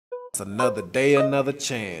another day, another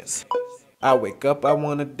chance. I wake up, I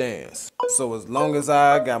wanna dance. So as long as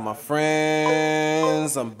I got my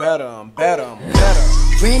friends, I'm better, I'm better, I'm better.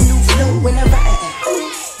 Brand new flow when I ride.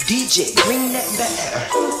 DJ, bring that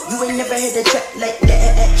back. You ain't never had a track like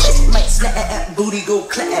that. Shit might snap, booty go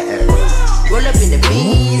clap. Roll up in the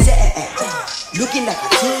beans, looking like a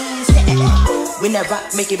tease. When I rock,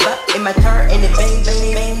 make it bop in my car, and it bang,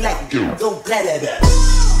 bang, bang like go blah, blah, blah.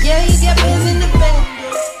 Yeah, he got bands in the band.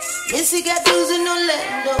 Missy got dudes in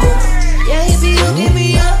Orlando. Yeah, he be hooking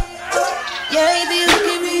me up. Yeah, he be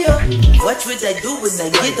hooking me up. Watch what I do when I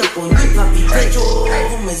get up on you, Papi Pedro.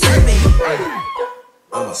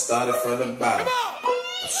 I'ma start it from the bottom.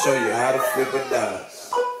 I'll show you how to flip a dollar.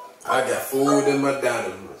 I got food in my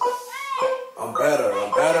dining room. I'm better,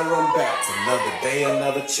 I'm better, I'm back. Another day,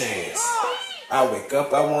 another chance. I wake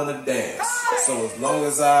up, I wanna dance. So as long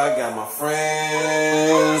as I got my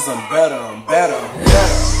friends, I'm better, I'm better, I'm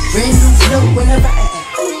better. Brand new flow when I ride.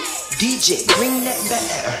 DJ, bring that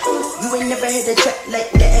back. You ain't never had a track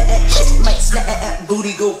like that. Shit might snap,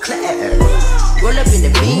 booty go clap. Roll up in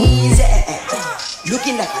the beans,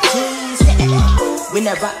 looking like a tease. When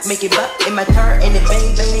I rock, make it bop in my car, and it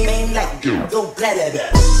bang, bang, bang like go blah, blah, blah.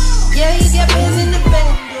 Yeah, he got bands in the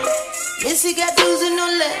band. Missy got dudes in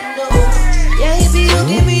Orlando. Yeah, he be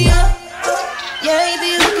hooking me up. Yeah, he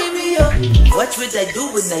be hooking me up. Watch what I do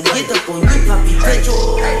when I get up on you, Papi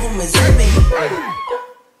Pedro.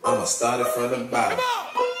 I'ma start it from the bottom.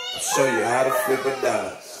 I'll show you how to flip a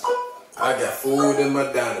dollar. I got food in my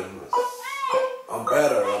dining room. I'm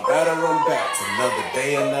better, I'm better, I'm back. Another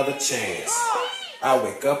day, another chance. I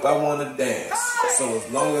wake up, I wanna dance. So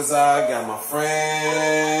as long as I got my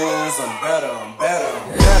friends, I'm better, I'm better,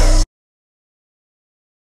 I'm better.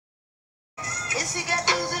 Missy got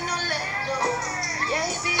dudes in Orlando. Yeah,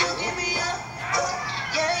 he be hooking me up.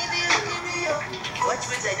 Yeah, he be hooking me up. Watch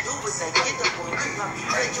what I do when I get up on you, Papi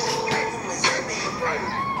Pedro.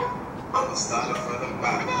 I'ma start it from the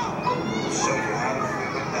bottom. I'll show you how to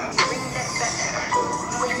flip a dollar. Bring that back.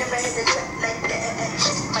 You ain't never had a track like that.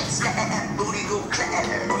 Shit might snap, booty go clap.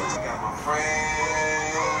 I got my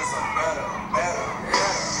friends, I'm better, I'm better, I'm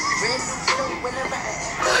better. Brand new flow when I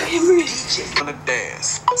ride. DJ. I'm gonna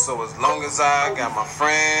dance. So as long as I got my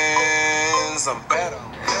friends, I'm better,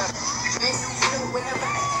 I'm better. Brand new flow when I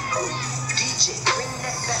ride. DJ, bring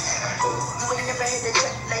that back. You ain't never had a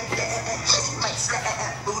track like that. Shit might snap,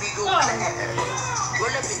 booty go clap.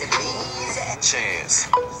 Roll up in the beans. Chance.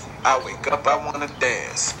 I wake up, I wanna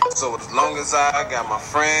dance. So as long as I got my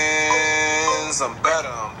friends, I'm better,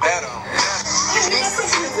 I'm better, I'm better.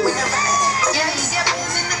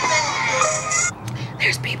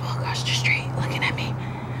 There's people across the street looking at me,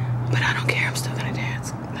 but I don't care, I'm still gonna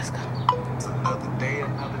dance. Let's go. It's another day,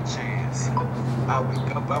 another chance. I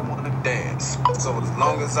wake up, I wanna dance. So as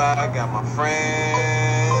long as I got my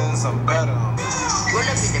friends, I'm better, I'm better. Roll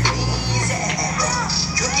up in the beans,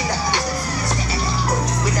 looking like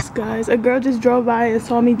Guys, a girl just drove by and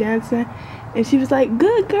saw me dancing, and she was like,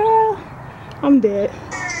 "Good girl." I'm dead.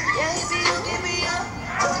 yeah, he be hooking me up.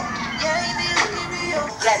 Yeah, he be hooking me up.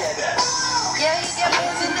 Yeah, he got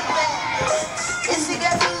bands in the back. Yes, he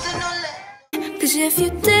got dudes in Orlando. 'Cause if you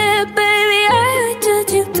dip